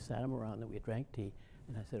this. So I sat them around, and we drank tea,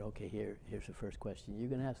 and I said, okay, here's the first question. You're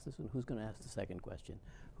going to ask this one. Who's going to ask the second question?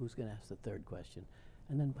 Who's going to ask the third question?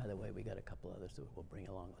 And then, by the way, we got a couple others that we'll bring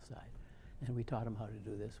along the side. And we taught them how to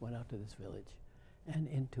do this, went out to this village, and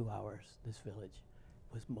in 2 hours, this village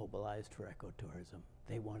was mobilized for ecotourism.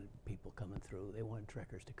 They wanted people coming through. They wanted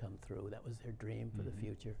trekkers to come through. That was their dream for the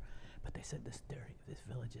future. But they said, this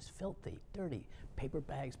village is filthy, dirty, paper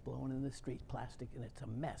bags blowing in the street, plastic, and it's a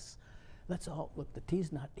mess. Let's all, look, the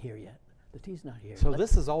tea's not here yet. The tea's not here. So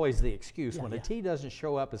this is always the excuse. When the tea doesn't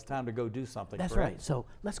show up, it's time to go do something. That's right. So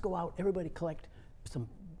let's go out, everybody collect some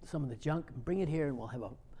of the junk, and bring it here, and we'll have a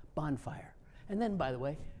bonfire. And then, by the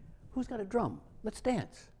way, who's got a drum? Let's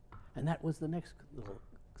dance. And that was the next little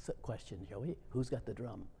question, Joey. Who's got the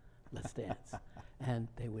drum? Let's dance. And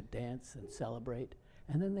they would dance and celebrate.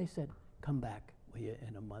 And then they said, come back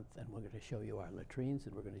in a month, and we're going to show you our latrines,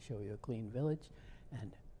 and we're going to show you a clean village,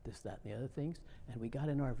 and this, that, and the other things. And we got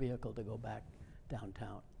in our vehicle to go back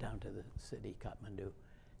downtown, down to the city, Kathmandu.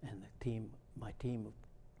 And my team of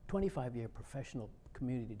 25-year professional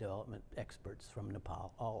community development experts from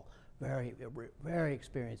Nepal, all very, very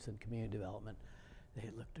experienced in community development, they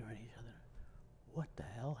looked around each other. What the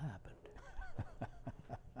hell happened?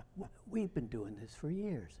 We've been doing this for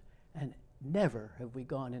years, and never have we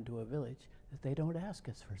gone into a village that they don't ask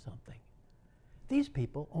us for something. These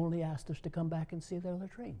people only asked us to come back and see their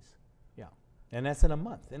latrines. Yeah, and that's in a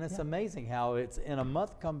month. And it's amazing how it's in a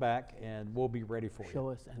month, come back, and we'll be ready for you. Show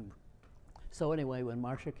us. And so anyway, when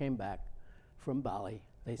Marcia came back from Bali,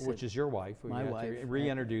 they said— Which is your wife. My wife. To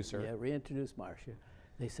reintroduce her. Yeah, reintroduce Marcia.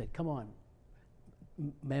 They said, come on,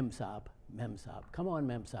 Mem Saab, come on,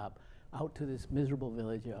 Mem Saab, out to this miserable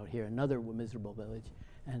village out here, another miserable village,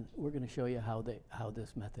 and we're going to show you how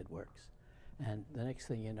this method works. And the next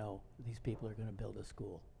thing you know, these people are going to build a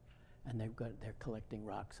school, and they're collecting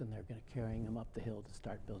rocks, and they're going to carrying them up the hill to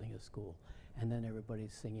start building a school. And then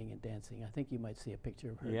everybody's singing and dancing. I think you might see a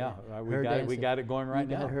picture of her. Yeah, we got it going right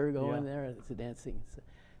now. We got her going there. It's a dancing.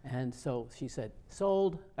 And so she said,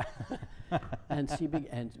 sold. And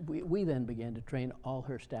we then began to train all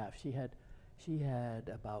her staff. She had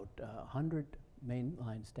about 100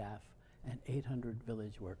 mainline staff and 800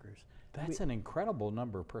 village workers. That's an incredible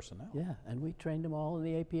number of personnel. Yeah, and we trained them all in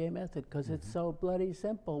the APA method because it's so bloody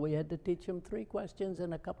simple. We had to teach them 3 questions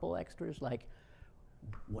and a couple extras like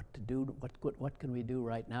what to do, what can we do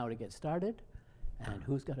right now to get started, And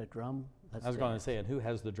who's got a drum? Let's I was going to dance. say, and who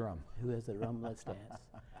has the drum? Who has the drum? Let's dance.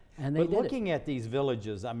 And they But did it. looking at these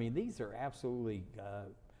villages, I mean, these are absolutely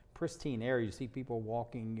pristine areas. You see people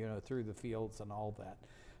walking, through the fields and all that.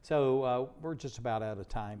 So we're just about out of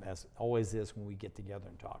time, as always is when we get together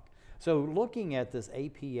and talk. So looking at this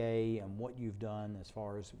APA and what you've done as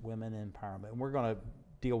far as women empowerment, and we're going to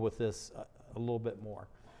deal with this a little bit more,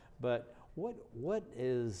 but what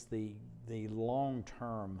is the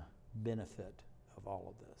long-term benefit of all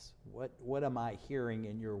of this? What am I hearing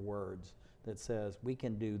in your words that says we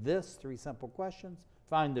can do this, 3 simple questions,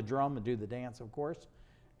 find the drum and do the dance, of course,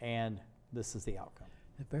 and this is the outcome?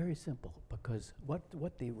 Very simple, because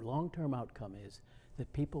what the long-term outcome is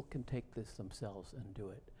that people can take this themselves and do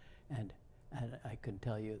it. And I can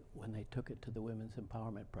tell you, when they took it to the Women's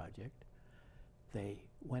Empowerment Project, they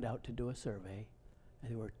went out to do a survey,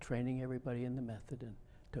 and they were training everybody in the method and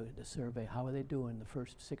to survey how are they doing the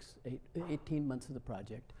first 18 months of the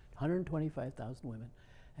project, 125,000 women.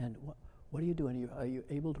 And what are you doing? Are you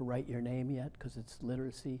able to write your name yet? Because it's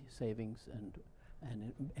literacy, savings,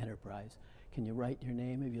 and enterprise. Can you write your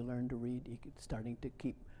name? Have you learned to read? Starting to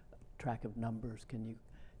keep track of numbers.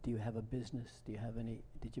 Do you have a business? Did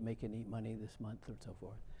you make any money this month, or so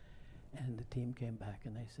forth? And the team came back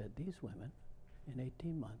and they said, these women, in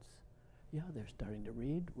 18 months, yeah, they're starting to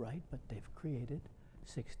read, write, but they've created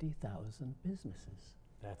 60,000 businesses.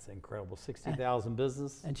 That's incredible. 60,000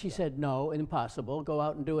 business. And she said, no, impossible. Go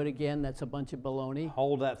out and do it again. That's a bunch of baloney.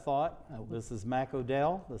 Hold that thought. This is Mac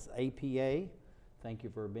Odell, this APA. Thank you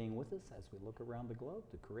for being with us as we look around the globe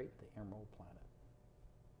to create the Emerald Planet.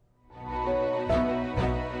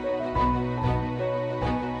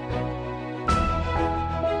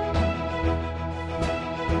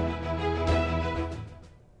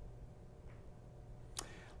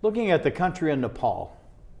 Looking at the country of Nepal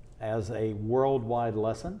as a worldwide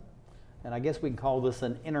lesson, and I guess we can call this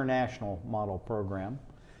an international model program,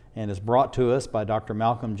 and is brought to us by Dr.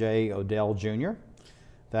 Malcolm J. Odell Jr.,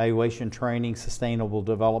 Evaluation Training Sustainable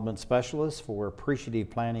Development Specialist for Appreciative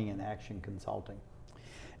Planning and Action Consulting.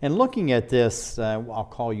 And looking at this, I'll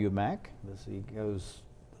call you Mac, that's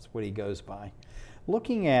what he goes by.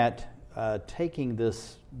 Looking at taking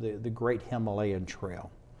this, the Great Himalayan Trail,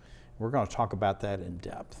 we're going to talk about that in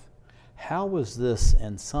depth. How is this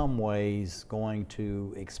in some ways going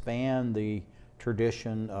to expand the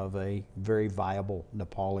tradition of a very viable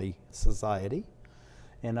Nepali society?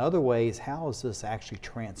 In other ways, how is this actually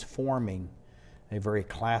transforming a very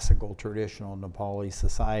classical, traditional Nepali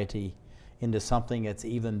society into something that's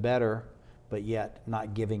even better, but yet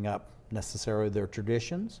not giving up necessarily their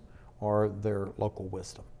traditions or their local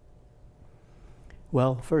wisdom?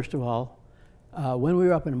 Well, first of all, when we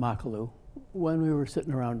were up in Makalu, when we were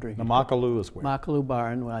sitting around drinking. The Makalu is where? Makalu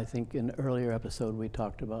Barn. Well, I think in an earlier episode we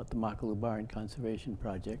talked about the Makalu Barn Conservation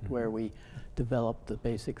Project, where we developed the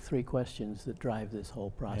basic 3 questions that drive this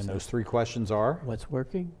whole process. And those 3 questions are? What's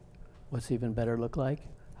working? What's even better look like?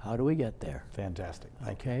 How do we get there? Fantastic.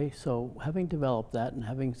 Thank you. Okay, so having developed that and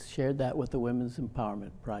having shared that with the Women's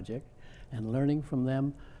Empowerment Project and learning from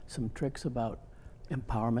them some tricks about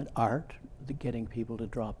empowerment art, getting people to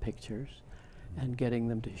draw pictures, and getting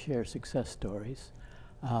them to share success stories.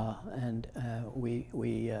 I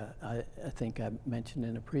think I mentioned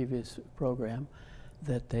in a previous program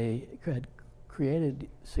that they had created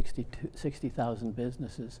 60,000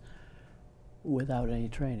 businesses without any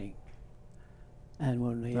training. And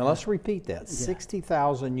when we now let's repeat that.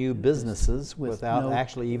 60,000 new businesses without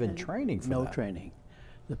actually even training for that. No training.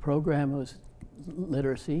 The program was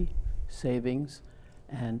literacy, savings,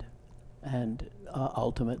 and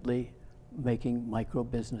ultimately making micro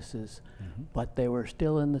businesses, but they were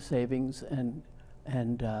still in the savings and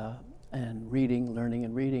learning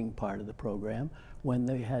and reading part of the program when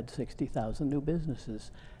they had 60,000 new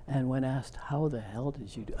businesses. And when asked, how the hell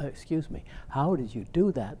did you how did you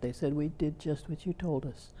do that? They said, we did just what you told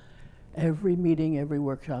us. Every meeting, every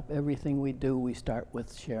workshop, everything we do, we start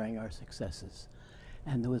with sharing our successes.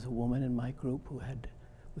 And there was a woman in my group who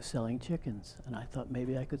was selling chickens, and I thought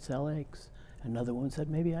maybe I could sell eggs. Another one said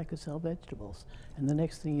maybe I could sell vegetables. And the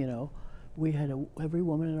next thing you know, we had every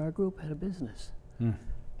woman in our group had a business.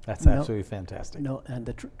 That's absolutely fantastic. And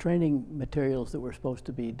the training materials that were supposed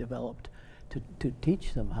to be developed to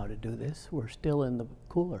teach them how to do this were still in the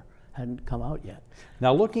cooler, hadn't come out yet.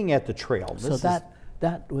 Now looking at the trail. So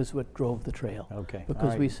that was what drove the trail. Okay.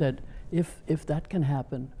 Because we said, if that can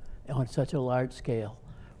happen on such a large scale,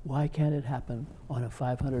 why can't it happen on a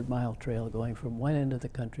 500-mile trail going from one end of the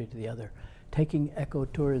country to the other? taking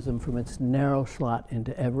ecotourism from its narrow slot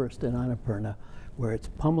into Everest and Annapurna, where it's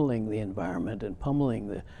pummeling the environment and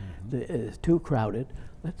pummeling it's too crowded.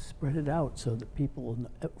 Let's spread it out so that people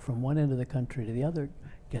from one end of the country to the other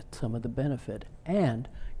get some of the benefit and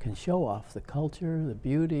can show off the culture, the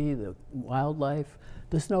beauty, the wildlife,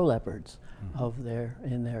 the snow leopards of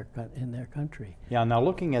in their country. Yeah. Now,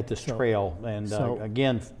 looking at this trail, and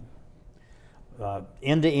again,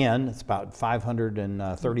 end to end, it's about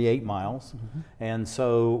 538 miles. And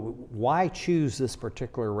so why choose this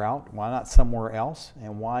particular route? Why not somewhere else?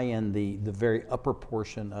 And why in the very upper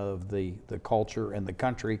portion of the culture and the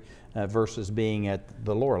country versus being at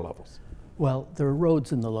the lower levels? Well, there are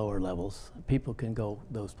roads in the lower levels. People can go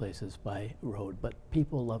those places by road, but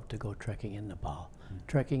people love to go trekking in Nepal.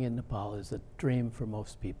 Trekking in Nepal is a dream for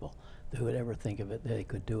most people. Who would ever think of it, they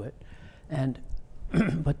could do it. And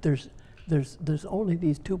but there's only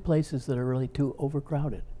these two places that are really too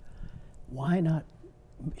overcrowded. Why not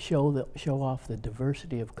show off the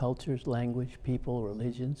diversity of cultures, language, people,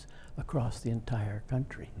 religions across the entire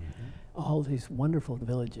country? All these wonderful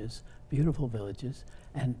villages, beautiful villages,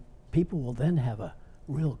 and people will then have a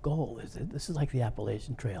real goal. This is like the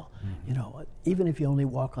Appalachian Trail. You know, even if you only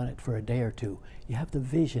walk on it for a day or two, you have the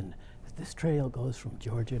vision that this trail goes from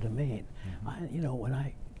Georgia to Maine. You know, when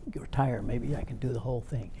I retire, maybe I can do the whole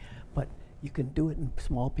thing. But you can do it in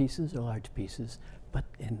small pieces or large pieces. But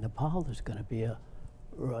in Nepal, there's going to be a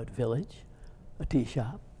village, a tea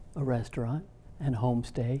shop, a restaurant, and a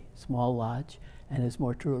homestay, small lodge. And as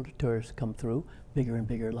more tourists come through, bigger and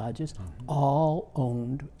bigger lodges, all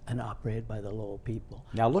owned and operated by the local people.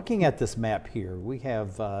 Now, looking at this map here, we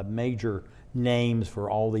have major names for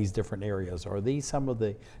all these different areas. Are these some of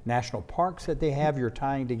the national parks that they have you're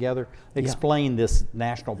tying together? Explain this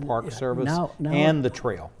National Park Service now and the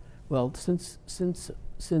trail. Well, since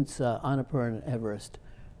Annapurna and Everest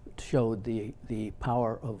showed the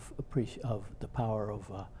power of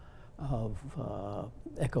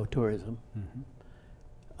ecotourism,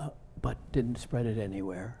 but didn't spread it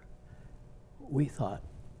anywhere, we thought,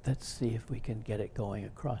 let's see if we can get it going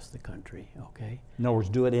across the country, okay? In other words,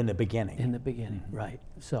 do it in the beginning. In the beginning, right.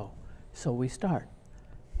 So we start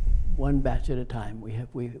one batch at a time.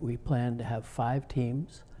 We plan to have 5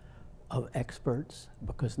 teams of experts,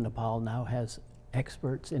 because Nepal now has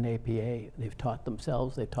experts in APA. They've taught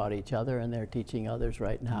themselves, they've taught each other, and they're teaching others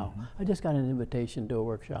right now. I just got an invitation to a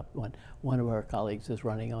workshop. One of our colleagues is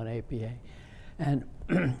running on APA. And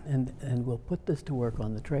we'll put this to work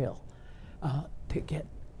on the trail. And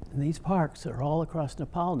these parks are all across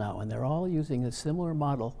Nepal now, and they're all using a similar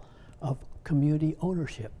model of community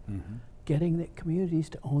ownership, getting the communities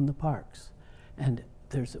to own the parks. And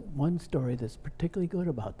there's one story that's particularly good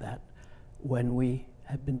about that. When we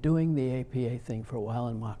had been doing the APA thing for a while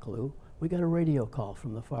in Makalu, we got a radio call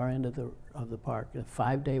from the far end of the park. A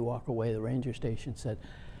 5-day walk away, the ranger station said,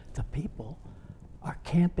 the people are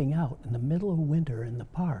camping out in the middle of winter in the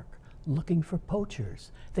park looking for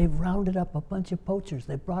poachers. They've rounded up a bunch of poachers.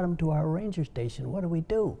 They brought them to our ranger station. What do we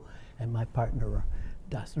do? And my partner,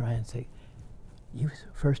 Dustin Ryan, said,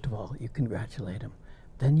 first of all, you congratulate them.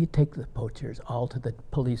 Then you take the poachers all to the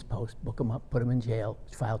police post, book them up, put them in jail,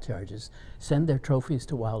 file charges, send their trophies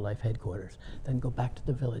to wildlife headquarters, then go back to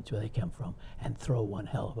the village where they came from and throw one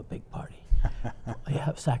hell of a big party. You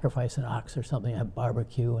have sacrifice an ox or something, have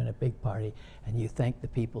barbecue and a big party, and you thank the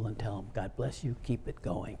people and tell them, God bless you, keep it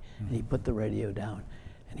going. And he put the radio down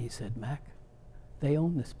and he said, Mac, they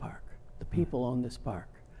own this park. The people own this park.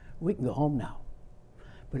 We can go home now.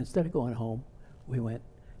 But instead of going home, we went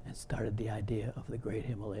and started the idea of the Great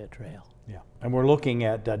Himalaya Trail. Yeah, and we're looking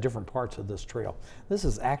at different parts of this trail. This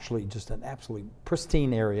is actually just an absolutely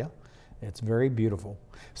pristine area. It's very beautiful.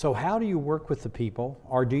 So how do you work with the people,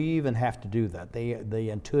 or do you even have to do that? They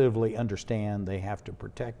intuitively understand they have to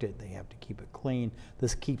protect it, they have to keep it clean.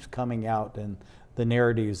 This keeps coming out in the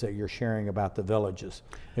narratives that you're sharing about the villages.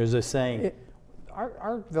 There's a saying,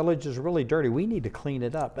 our village is really dirty, we need to clean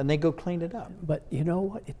it up, and they go clean it up. But you know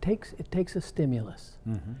what, it takes a stimulus.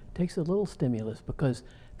 It takes a little stimulus, because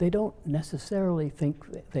they don't necessarily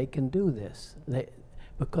think that they can do this.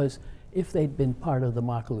 Because if they'd been part of the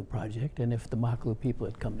Makalu project, and if the Makalu people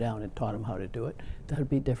had come down and taught them how to do it, that would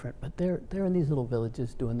be different. But they're in these little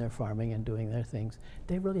villages doing their farming and doing their things.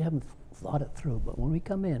 They really haven't thought it through. But when we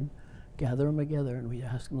come in, gather them together, and we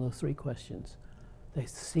ask them those 3 questions, they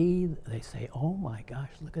say, oh my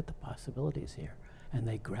gosh, look at the possibilities here. And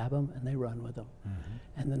they grab them and they run with them.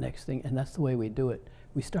 And the next thing, and that's the way we do it.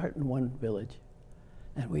 We start in one village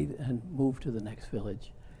and move to the next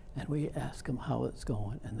village. And we ask them how it's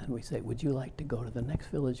going. And then we say, would you like to go to the next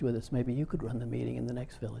village with us? Maybe you could run the meeting in the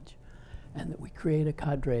next village. and that we create a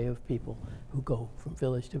cadre of people who go from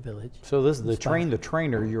village to village. So this is the train the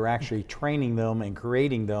trainer. You're actually training them and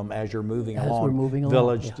creating them as you're moving along,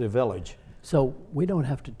 village to village. So we don't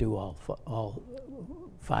have to do all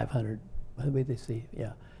 500. By the way, they see,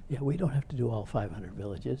 we don't have to do all 500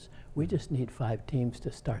 villages. We just need 5 teams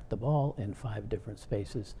to start the ball in 5 different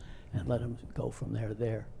spaces and let them go from there to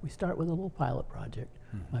there. We start with a little pilot project.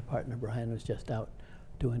 My partner Brian was just out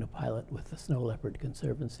doing a pilot with the Snow Leopard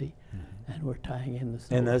Conservancy, and we're tying in the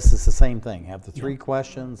snow. And this is the same thing. Have the 3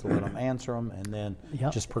 questions, let them answer them, and then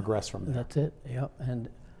just progress from there. That's it. Yep. And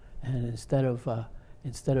instead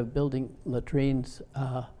of building latrines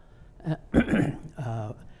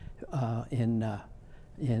in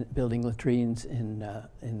building latrines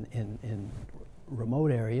in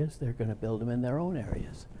remote areas, they're going to build them in their own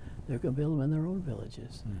areas. They're going to build them in their own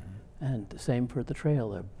villages. And the same for the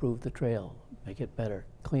trail. Improve the trail, make it better,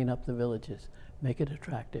 clean up the villages, make it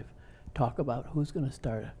attractive. Talk about who's going to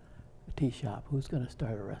start a tea shop, who's going to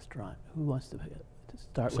start a restaurant, who wants to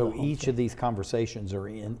start. So each of these conversations are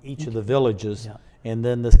in each of the villages, and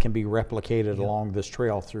then this can be replicated along this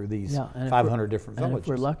trail through these 500 different villages. And if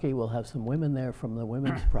we're lucky, we'll have some women there from the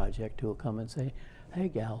Women's Project who will come and say, hey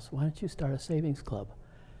gals, why don't you start a savings club?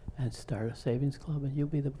 And start a savings club, and you'll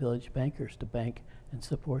be the village bankers to bank and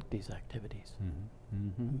support these activities.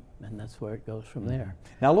 And that's where it goes from there.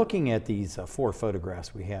 Now looking at these 4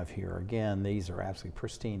 photographs we have here, again, these are absolutely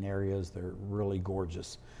pristine areas. They're really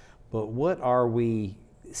gorgeous. But what are we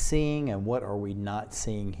seeing and what are we not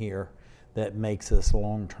seeing here that makes us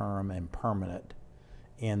long-term and permanent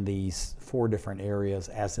in these 4 different areas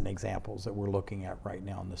as an examples that we're looking at right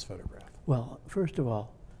now in this photograph? Well, first of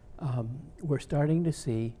all, we're starting to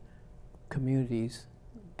see communities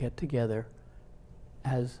get together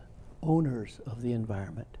as owners of the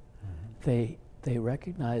environment. They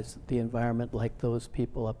recognize the environment like those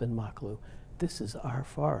people up in Maklu. This is our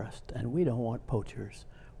forest, and we don't want poachers.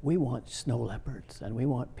 We want snow leopards, and we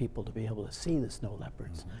want people to be able to see the snow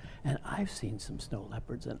leopards. And I've seen some snow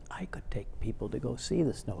leopards, and I could take people to go see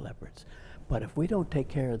the snow leopards. But if we don't take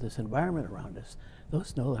care of this environment around us, those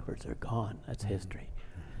snow leopards are gone. That's history.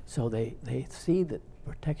 So they see that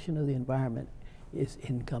protection of the environment is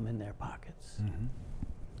income in their pockets.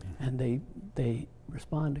 And they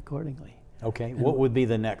respond accordingly. Okay, what would be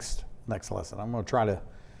the next lesson? I'm going to try to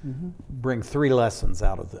bring 3 lessons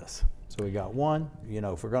out of this. So we got 1,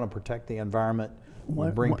 if we're going to protect the environment, we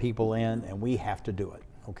bring people in and we have to do it,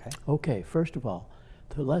 okay? Okay, first of all,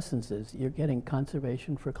 the lessons is you're getting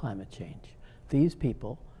conservation for climate change. These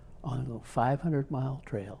people on a 500-mile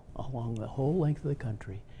trail along the whole length of the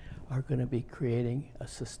country are going to be creating a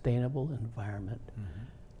sustainable environment.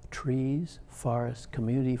 Trees, forests,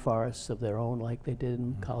 community forests of their own like they did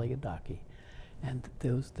in Kaligadaki. And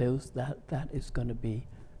that is going to be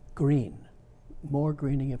green, more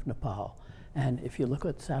greening of Nepal. And if you look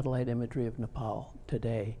at satellite imagery of Nepal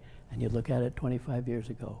today, and you look at it 25 years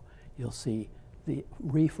ago, you'll see the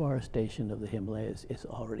reforestation of the Himalayas is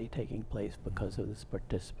already taking place because of this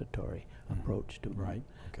participatory approach to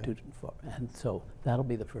and so that'll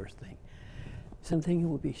be the first thing. Second thing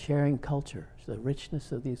will be sharing culture, the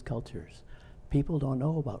richness of these cultures. People don't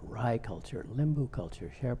know about Rai culture, Limbu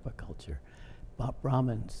culture, Sherpa culture,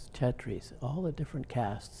 Brahmins, Chetris, all the different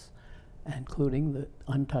castes, including the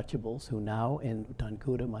untouchables who now in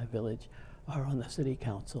Dankuda, my village, are on the city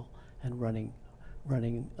council and running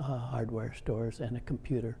hardware stores and a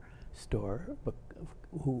computer store,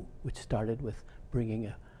 which started with bringing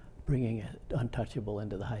an untouchable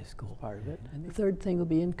into the high school part of it. And the third thing will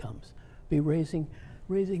be incomes, be raising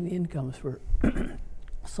the incomes for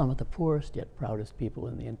some of the poorest yet proudest people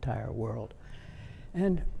in the entire world.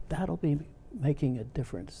 And that'll be making a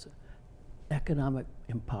difference. Economic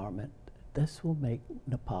empowerment. This will make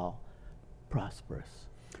Nepal prosperous.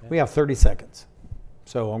 We have 30 seconds.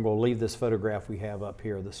 So I'm going to leave this photograph we have up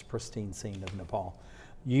here, this pristine scene of Nepal.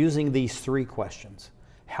 Using these 3 questions,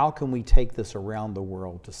 how can we take this around the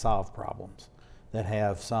world to solve problems that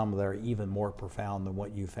have some that are even more profound than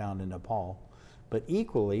what you found in Nepal, but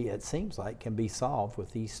equally, it seems like, can be solved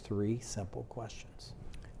with these 3 simple questions?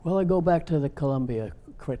 Well, I go back to the Columbia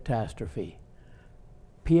catastrophe.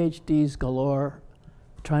 PhDs galore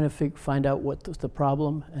trying to find out what was the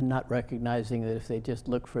problem and not recognizing that if they just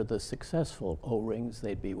looked for the successful O-rings,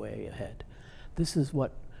 they'd be way ahead. This is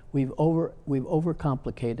what we've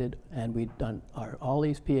overcomplicated, and we've done all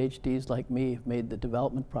these PhDs like me have made the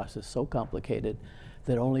development process so complicated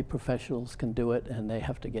that only professionals can do it, and they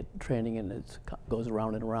have to get training, and it goes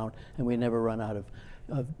around and around, and we never run out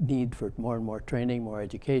of need for more and more training, more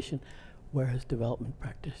education, whereas development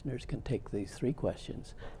practitioners can take these 3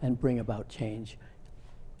 questions and bring about change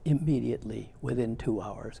immediately within 2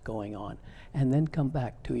 hours going on, and then come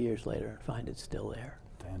back 2 years later and find it's still there.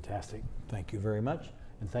 Fantastic. Thank you very much,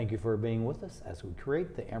 and thank you for being with us as we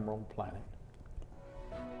create the Emerald Planet.